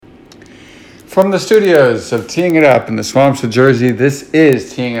From the studios of Teeing It Up in the swamps of Jersey, this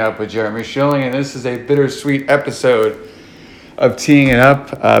is Teeing It Up with Jeremy Schilling, and this is a bittersweet episode of Teeing It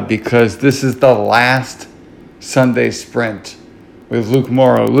Up because this is the last Sunday sprint with Luke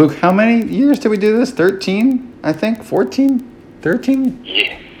Mauro. Luke, how many years did we do this? 13, I think? 14? 13?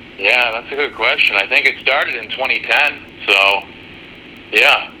 Yeah, that's a good question. I think it started in 2010, so,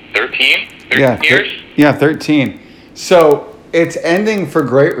 yeah, 13? 13 years? 13. So, it's ending for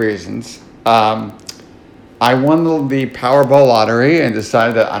great reasons. I won the Powerball lottery and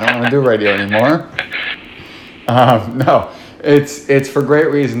decided that I don't want to do radio anymore. No, it's for great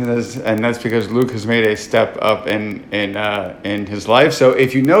reasons, and that's because Luke has made a step up in his life. So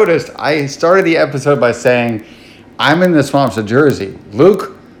if you noticed, I started the episode by saying, I'm in the swamps of Jersey.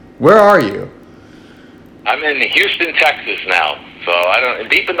 Luke, where are you? I'm in Houston, Texas now. So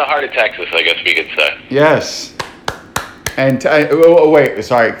deep in the heart of Texas, I guess we could say. Yes. And wait,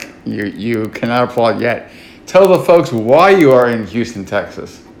 sorry, you cannot applaud yet. Tell the folks why you are in Houston,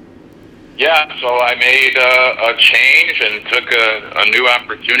 Texas. Yeah, so I made a change and took a new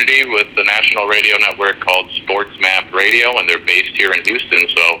opportunity with the national radio network called Sports Map Radio, and they're based here in Houston.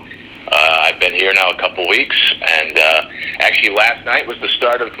 So I've been here now a couple weeks, and actually last night was the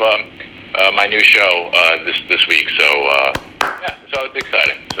start of my new show this week. So yeah, so it's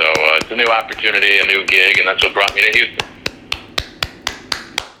exciting. So it's a new opportunity, a new gig, and that's what brought me to Houston.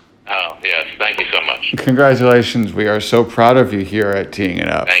 Oh, yes. Thank you so much. Congratulations. We are so proud of you here at Teeing It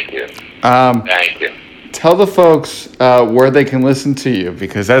Up. Thank you. Thank you. Tell the folks where they can listen to you,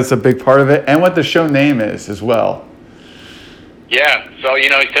 because that's a big part of it, and what the show name is as well. Yeah. So,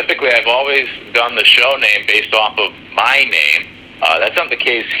 typically I've always done the show name based off of my name. That's not the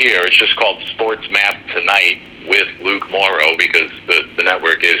case here. It's just called Sports Map Tonight with Luke Mauro, because the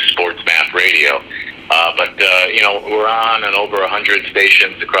network is Sports Map Radio. But we're on over 100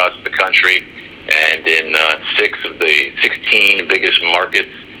 stations across the country and in 6 of the 16 biggest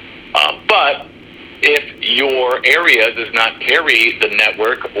markets. But if your area does not carry the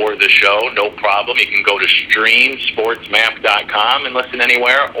network or the show, no problem. You can go to streamsportsmap.com and listen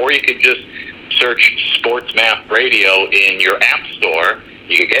anywhere, or you could just search Sports Map Radio in your app store.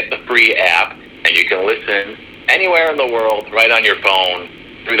 You can get the free app, and you can listen anywhere in the world right on your phone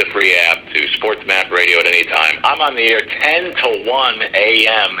through the free app to Sports Map Radio at any time. I'm on the air 10 to 1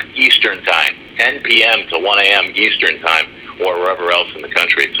 a.m. Eastern Time, 10 p.m. to 1 a.m. Eastern Time, or wherever else in the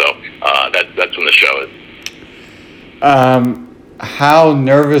country. So that's when the show is. How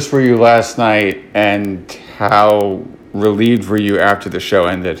nervous were you last night, and how relieved were you after the show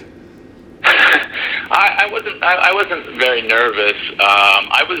ended? I wasn't very nervous.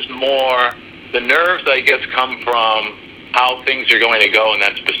 I was more, the nerves, I guess, come from how things are going to go in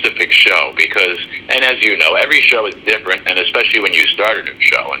that specific show, because, and as you know, every show is different, and especially when you start a new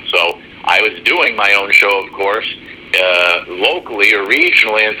show. And so I was doing my own show, of course, locally or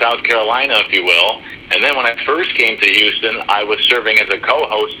regionally in South Carolina, if you will. And then when I first came to Houston, I was serving as a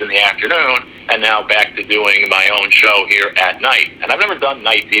co-host in the afternoon, and now back to doing my own show here at night. And I've never done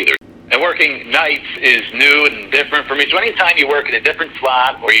nights either. And working nights is new and different for me. So anytime you work in a different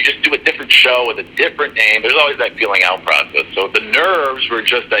slot, or you just do a different show with a different name, there's always that feeling out process. So the nerves were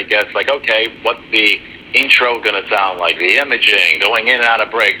just, I guess, like, okay, what's the intro going to sound like? The imaging, going in and out of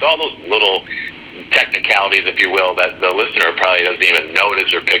breaks, all those little technicalities, if you will, that the listener probably doesn't even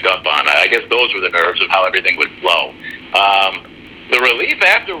notice or pick up on. I guess those were the nerves of how everything would flow. The relief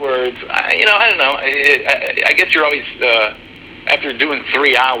afterwards, I don't know. I guess you're always... after doing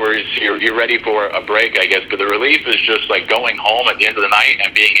 3 hours, you're ready for a break, I guess. But the relief is just like going home at the end of the night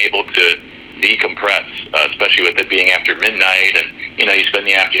and being able to decompress, especially with it being after midnight, and you spend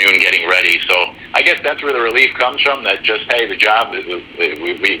the afternoon getting ready. So I guess that's where the relief comes from. That just, hey, the job is,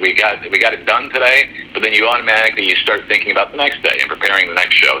 we got it done today. But then you start thinking about the next day and preparing the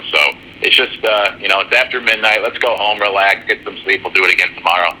next show. So it's just it's after midnight. Let's go home, relax, get some sleep. We'll do it again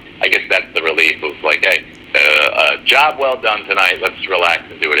tomorrow. I guess that's the relief of like, hey, job well done tonight. Let's relax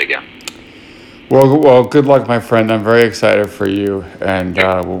and do it again. Well, good luck, my friend. I'm very excited for you, and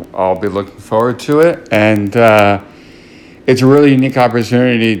I'll be looking forward to it. And it's a really unique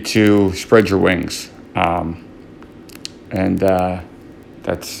opportunity to spread your wings, and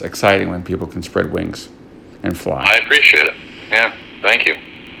that's exciting when people can spread wings and fly. I appreciate it. Yeah, thank you.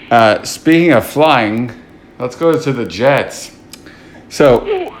 Speaking of flying, let's go to the Jets. So,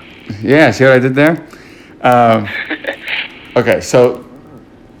 yeah, see what I did there? Okay, so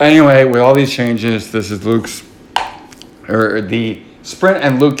anyway, with all these changes, this is Luke's, or the sprint,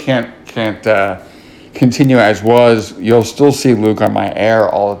 and Luke can't continue as was. You'll still see Luke on my air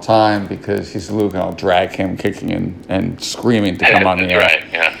all the time because he's Luke, and I'll drag him kicking and screaming to come on the air. That's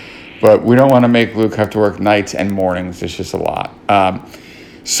right, yeah. but we don't want to make Luke have to work nights and mornings. It's just a lot.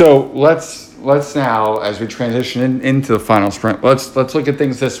 So let's now, as we transition into the final sprint, let's look at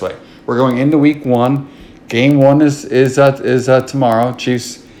things this way. We're going into week 1. Game 1 is tomorrow.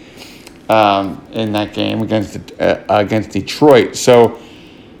 Chiefs in that game against Detroit. So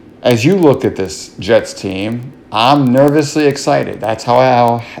as you look at this Jets team, I'm nervously excited. That's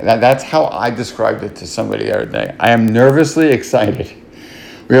how I described it to somebody the other day. I am nervously excited.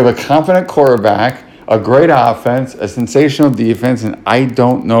 We have a confident quarterback, a great offense, a sensational defense, and I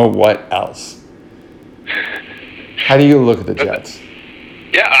don't know what else. How do you look at the Jets?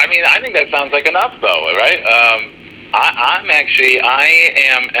 Yeah, I mean, I think that sounds like enough, though, right? I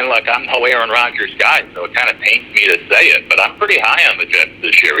am, and look, I'm no Aaron Rodgers guy, so it kind of pains me to say it, but I'm pretty high on the Jets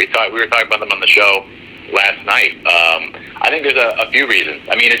this year. We were talking about them on the show last night. I think there's a few reasons.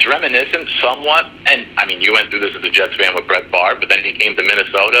 I mean, it's reminiscent somewhat, and I mean, you went through this as a Jets fan with Brett Favre, but then he came to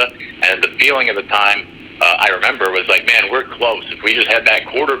Minnesota, and the feeling at the time, I remember, was like, man, we're close. If we just had that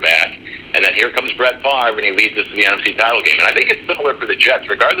quarterback, and then here comes Brett Favre, and he leads us to the NFC title game. And I think it's similar for the Jets.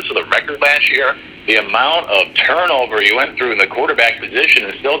 Regardless of the record last year, the amount of turnover you went through in the quarterback position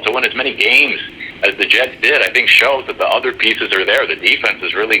and still to win as many games as the Jets did, I think shows that the other pieces are there. The defense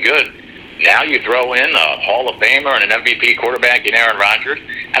is really good. Now you throw in a Hall of Famer and an MVP quarterback in Aaron Rodgers,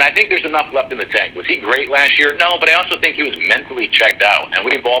 and I think there's enough left in the tank. Was he great last year? No, but I also think he was mentally checked out. And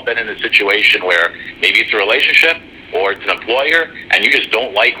we've all been in a situation where maybe it's a relationship or it's an employer, and you just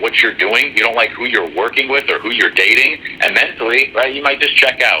don't like what you're doing. You don't like who you're working with or who you're dating, and mentally, right, you might just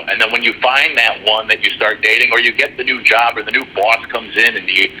check out. And then when you find that one that you start dating, or you get the new job, or the new boss comes in and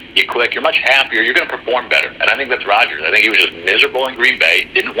you click, you're much happier. You're going to perform better. And I think that's Rodgers. I think he was just miserable in Green Bay,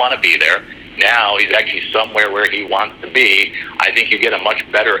 didn't want to be there. Now he's actually somewhere where he wants to be. I think you get a much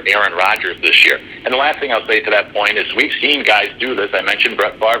better Aaron Rodgers this year. And the last thing I'll say to that point is we've seen guys do this. I mentioned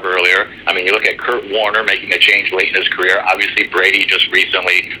Brett Favre earlier. I mean, you look at Kurt Warner making a change late in his career. Obviously, Brady just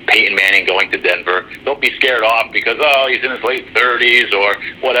recently. Peyton Manning going to Denver. Don't be scared off because, he's in his late 30s or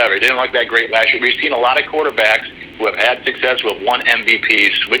whatever. He didn't look that great last year. We've seen a lot of quarterbacks who have had success with one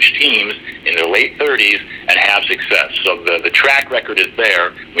MVP switch teams in their late 30s and have success. So the track record is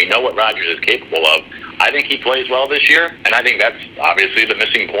there. We know what Rodgers is capable of. I think he plays well this year, and I think that's obviously the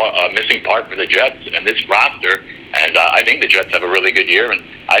missing part for the Jets and this roster. And I think the Jets have a really good year, and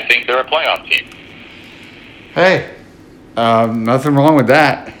I think they're a playoff team. Hey, nothing wrong with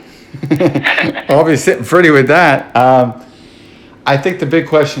that. I'll be sitting pretty with that. I think the big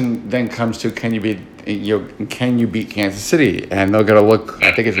question then comes to can you beat Kansas City? And they'll get a look.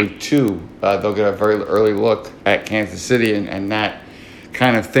 I think it's week 2. They'll get a very early look at Kansas City and that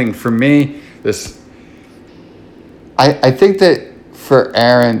kind of thing. For me, I think that for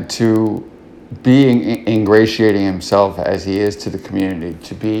Aaron to be ingratiating himself as he is to the community,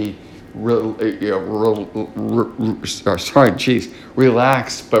 to be relaxed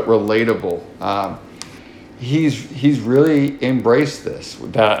but relatable. He's really embraced this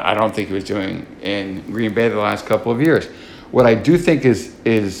that I don't think he was doing in Green Bay the last couple of years. What I do think is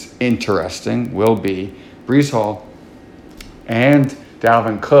interesting will be Breece Hall and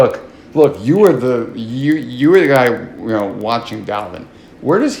Dalvin Cook. Look, you were the guy watching Dalvin.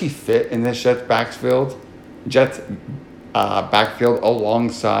 Where does he fit in this Jets backfield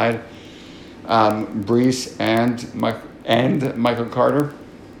alongside Breece and Michael Carter?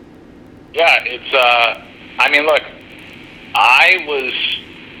 Yeah, it's. I mean, look, it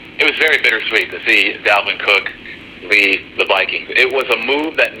was very bittersweet to see Dalvin Cook leave the Vikings. It was a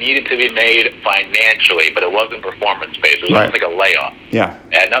move that needed to be made financially, but it wasn't performance-based. It was almost like a layoff. Yeah.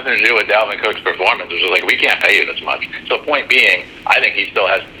 It had nothing to do with Dalvin Cook's performance. It was just like, we can't pay you this much. So point being, I think he still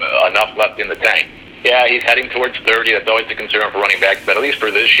has enough left in the tank. Yeah, he's heading towards 30. That's always a concern for running backs, but at least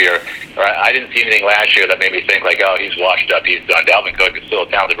for this year, right, I didn't see anything last year that made me think like, he's washed up, he's done. Dalvin Cook is still a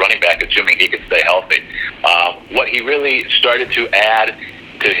talented running back, assuming he can stay healthy. What he really started to add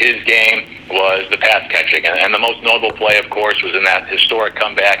to his game was the pass catching, and the most notable play, of course, was in that historic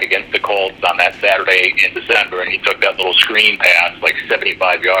comeback against the Colts on that Saturday in December, and he took that little screen pass, like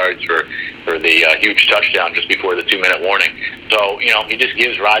 75 yards for the huge touchdown just before the 2-minute warning. So, he just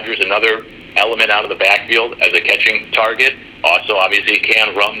gives Rodgers another element out of the backfield as a catching target. Also, obviously, he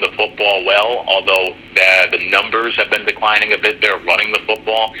can run the football well, although the numbers have been declining a bit there running the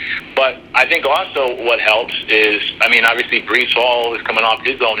football. But I think also what helps is, obviously Breece Hall is coming off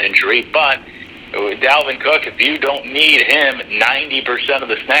his own injury, but Dalvin Cook, if you don't need him 90% of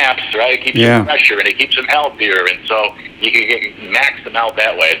the snaps, right, it keeps him fresher and it keeps him healthier, and so you can max him out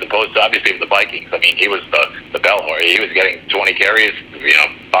that way, as opposed to obviously with the Vikings. I mean, he was the bellwether. He was getting 20 carries,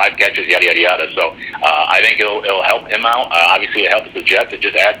 5 catches, yada yada yada. So I think it'll help him out. Obviously, it helps the Jets. It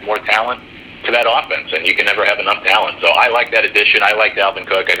just adds more talent to that offense, and you can never have enough talent. So I like that addition. I like Dalvin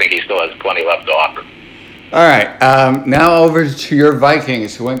Cook. I think he still has plenty left to offer. All right, now over to your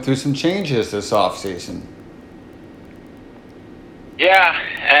Vikings, who went through some changes this offseason. Yeah,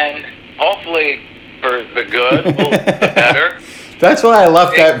 and hopefully for the good, the better. That's why I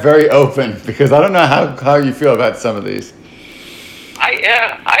left that very open, because I don't know how you feel about some of these.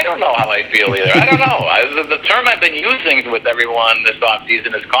 I don't know how I feel either. I don't know. The term I've been using with everyone this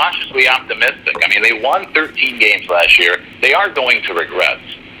offseason is cautiously optimistic. I mean, they won 13 games last year. They are going to regress.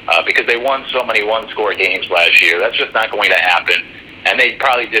 Because they won so many one-score games last year. That's just not going to happen. And they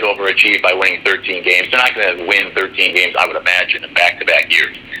probably did overachieve by winning 13 games. They're not going to win 13 games, I would imagine, in back-to-back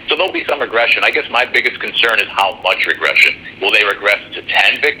years. So there'll be some regression. I guess my biggest concern is how much regression. Will they regress to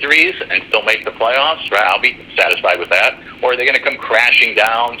 10 victories and still make the playoffs? Right? I'll be satisfied with that. Or are they going to come crashing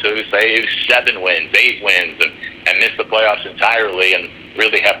down to, say, 7 wins, 8 wins, and miss the playoffs entirely and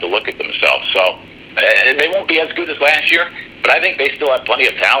really have to look at themselves? So they won't be as good as last year. But I think they still have plenty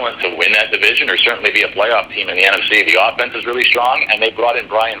of talent to win that division or certainly be a playoff team in the NFC. The offense is really strong, and they brought in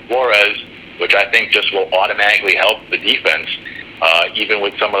Brian Flores, which I think just will automatically help the defense, even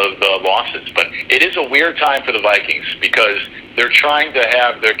with some of the losses. But it is a weird time for the Vikings because they're trying to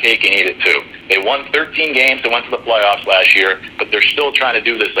have their cake and eat it too. They won 13 games, they went to the playoffs last year, but they're still trying to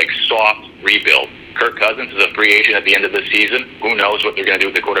do this soft rebuild. Kirk Cousins is a free agent at the end of the season. Who knows what they're going to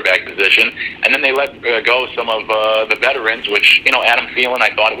do with the quarterback position? And then they let go some of the veterans, which, Adam Thielen, I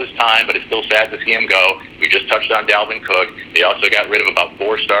thought it was time, but it's still sad to see him go. We just touched on Dalvin Cook. They also got rid of about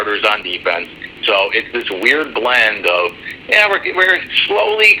 4 starters on defense. So it's this weird blend of, we're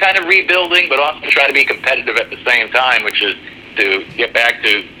slowly kind of rebuilding, but also trying to be competitive at the same time, which is to get back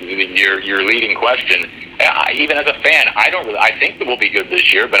to your leading question. Even as a fan, I think that we'll be good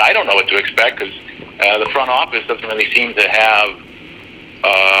this year, but I don't know what to expect because the front office doesn't really seem to have,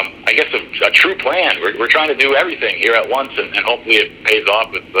 a true plan. We're trying to do everything here at once, and hopefully it pays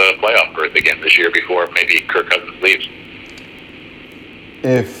off with the playoff berth again this year before maybe Kirk Cousins leaves.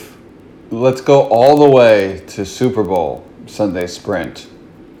 Let's go all the way to Super Bowl Sunday Sprint.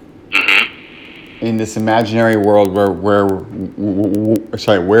 In this imaginary world where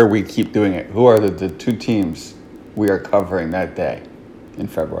we keep doing it, who are the 2 teams we are covering that day in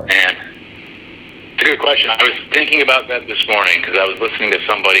February? Man, it's a good question. I was thinking about that this morning because I was listening to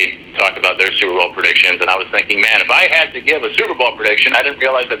somebody talk about their Super Bowl predictions, and I was thinking, man, if I had to give a Super Bowl prediction, I didn't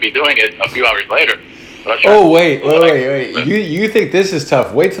realize I'd be doing it a few hours later. Oh, wait. You think this is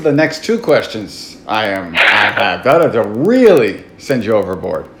tough. Wait till the next 2 questions I have. That'll really send you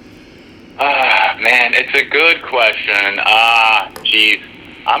overboard. Man, it's a good question. Geez.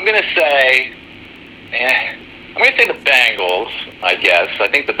 I'm going to say the Bengals, I guess. I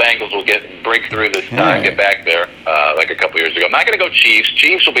think the Bengals will break through this time, get back there like a couple years ago. I'm not going to go Chiefs.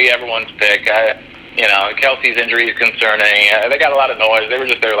 Chiefs will be everyone's pick. Kelsey's injury is concerning. They got a lot of noise. They were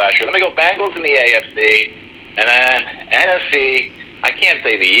just there last year. Let me go Bengals in the AFC. And then NFC, I can't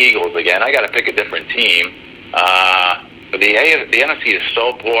say the Eagles again. I got to pick a different team. But the NFC is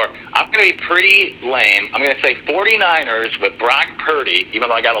so poor. I'm going to be pretty lame. I'm going to say 49ers with Brock Purdy, even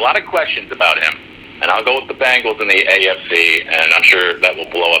though I got a lot of questions about him. And I'll go with the Bengals in the AFC, and I'm sure that will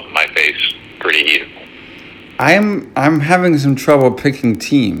blow up in my face pretty easily. I'm having some trouble picking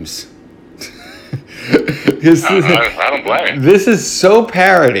teams. I don't blame you. This is so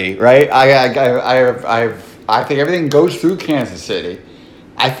parody, right? I think everything goes through Kansas City.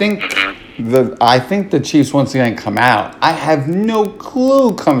 I think the Chiefs once again come out. I have no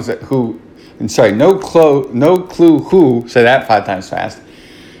clue no clue who, say that 5 times fast,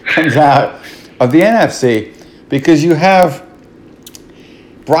 comes out of the NFC, because you have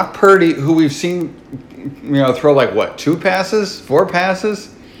Brock Purdy, who we've seen, throw 2 passes, 4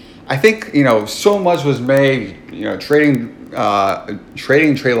 passes. I think, so much was made, trading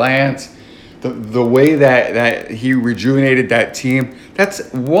Trey Lance, the way that he rejuvenated that team. That's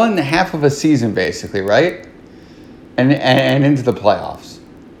 1/2 of a season, basically, right? And into the playoffs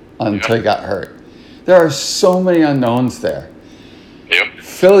until he got hurt. There are so many unknowns there. Yep.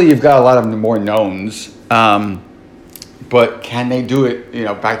 Philly, you've got a lot of more knowns. But can they do it,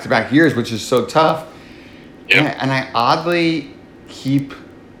 back-to-back years, which is so tough? Yep. And I oddly keep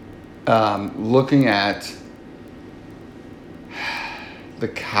looking at the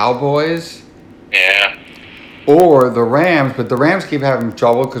Cowboys. Yeah. Or the Rams, but the Rams keep having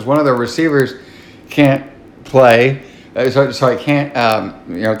trouble because one of their receivers can't play. So I can't,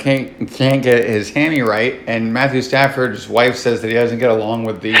 can't get his hammy right. And Matthew Stafford's wife says that he doesn't get along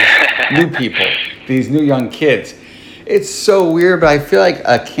with these new people, these new young kids. It's so weird, but I feel like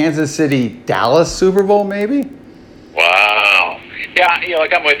a Kansas City-Dallas Super Bowl, maybe? Wow. Yeah,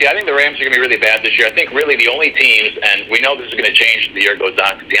 like I'm with you. I think the Rams are going to be really bad this year. I think really the only teams, and we know this is going to change as the year goes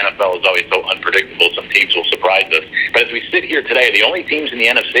on because the NFL is always so unpredictable. Some teams will surprise us. But as we sit here today, the only teams in the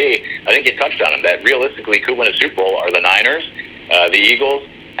NFC, I think you touched on them, that realistically could win a Super Bowl are the Niners, the Eagles,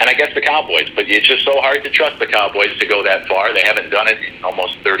 and I guess the Cowboys. But it's just so hard to trust the Cowboys to go that far. They haven't done it in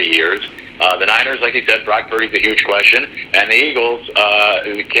almost 30 years. The Niners, like you said, Brock Purdy's a huge question. And the Eagles,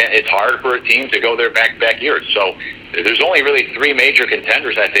 it's hard for a team to go there back-to-back years. So there's only really three major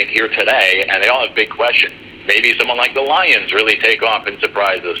contenders, I think, here today, and they all have big questions. Maybe someone like the Lions really take off and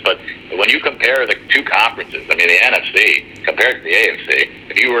surprise us. But when you compare the two conferences, I mean, the NFC compared to the AFC,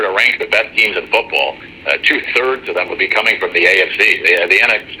 if you were to rank the best teams in football, 2/3 of them would be coming from the AFC.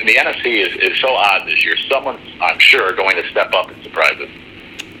 The NFC is so odd this year. Someone's, I'm sure, going to step up and surprise us.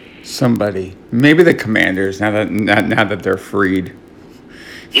 Somebody, maybe the Commanders, now that they're freed,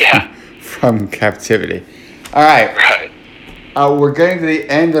 from captivity. All right, we're getting to the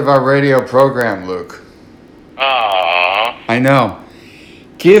end of our radio program, Luke. Aww. I know.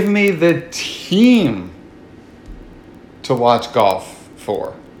 Give me the team to watch golf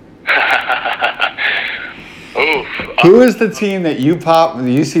for. Oof. Who is the team that you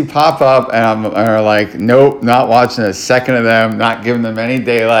see pop up and are like, nope, not watching a second of them, not giving them any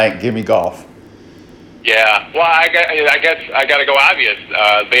daylight, give me golf? Yeah, well, I guess I got to go obvious.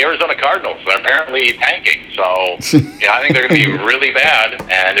 The Arizona Cardinals are apparently tanking, so I think they're going to be really bad.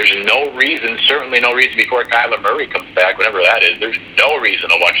 And there's certainly no reason before Kyler Murray comes back, whatever that is. There's no reason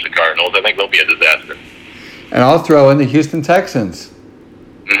to watch the Cardinals. I think they'll be a disaster. And I'll throw in the Houston Texans,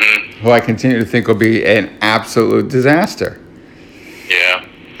 who I continue to think will be an absolute disaster. Yeah.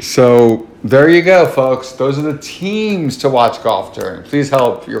 So there you go, folks. Those are the teams to watch golf during. Please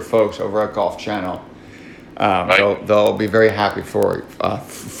help your folks over at Golf Channel. They'll be very happy for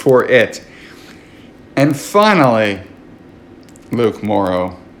it. And finally, Luke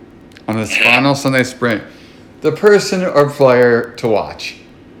Mauro, on this final Sunday Sprint, the person or player to watch.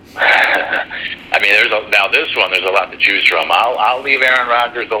 I mean, now this one, there's a lot to choose from. I'll leave Aaron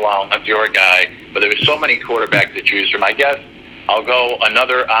Rodgers alone. That's your guy. But there's so many quarterbacks to choose from. I guess I'll go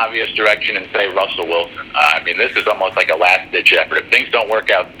another obvious direction and say Russell Wilson. I mean, this is almost like a last-ditch effort. If things don't work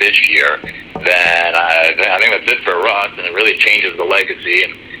out this year, then I think that's it for Russ, and it really changes the legacy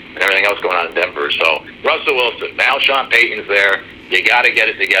and everything else going on in Denver. So Russell Wilson. Now Sean Payton's there. You got to get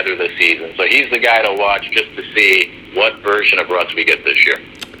it together this season. So he's the guy to watch just to see what version of Russ we get this year.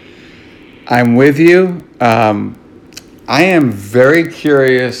 I'm with you. I am very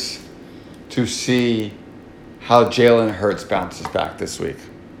curious to see how Jalen Hurts bounces back this year.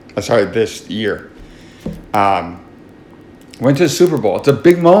 Went to the Super Bowl. It's a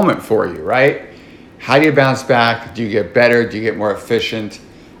big moment for you, right? How do you bounce back? Do you get better? Do you get more efficient?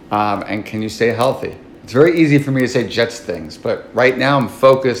 And can you stay healthy? It's very easy for me to say Jets things, but right now I'm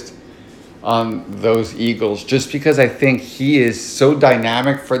focused on those Eagles just because I think he is so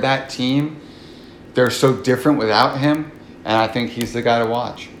dynamic for that team. They're so different without him, and I think he's the guy to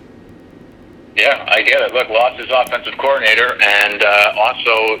watch. Yeah, I get it. Look, lost his offensive coordinator, and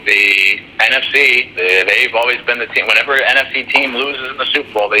also the NFC, they've always been the team. Whenever an NFC team loses in the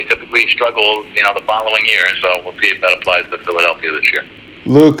Super Bowl, they typically struggle, the following year. So we'll see if that applies to Philadelphia this year.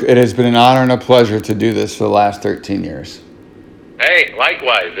 Luke, it has been an honor and a pleasure to do this for the last 13 years. Hey,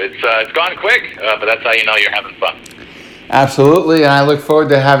 likewise. It's gone quick, but that's how you know you're having fun. Absolutely, and I look forward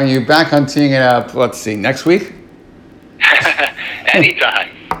to having you back on Teeing It Up, let's see, next week? Anytime.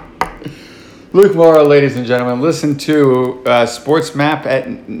 Luke Mauro, ladies and gentlemen, listen to Sports Map at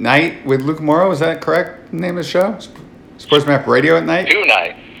Night with Luke Mauro. Is that correct name of the show? Sports Map Radio at Night?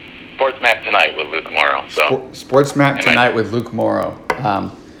 Tonight. Sports Map Tonight with Luke Mauro. Sports Map Tonight with Luke Mauro.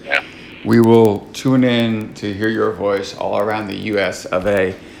 Yeah. We will tune in to hear your voice all around the U.S. of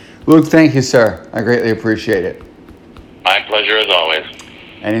A. Luke, thank you, sir. I greatly appreciate it. My pleasure as always.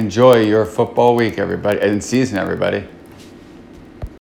 And enjoy your football week, everybody, and season, everybody.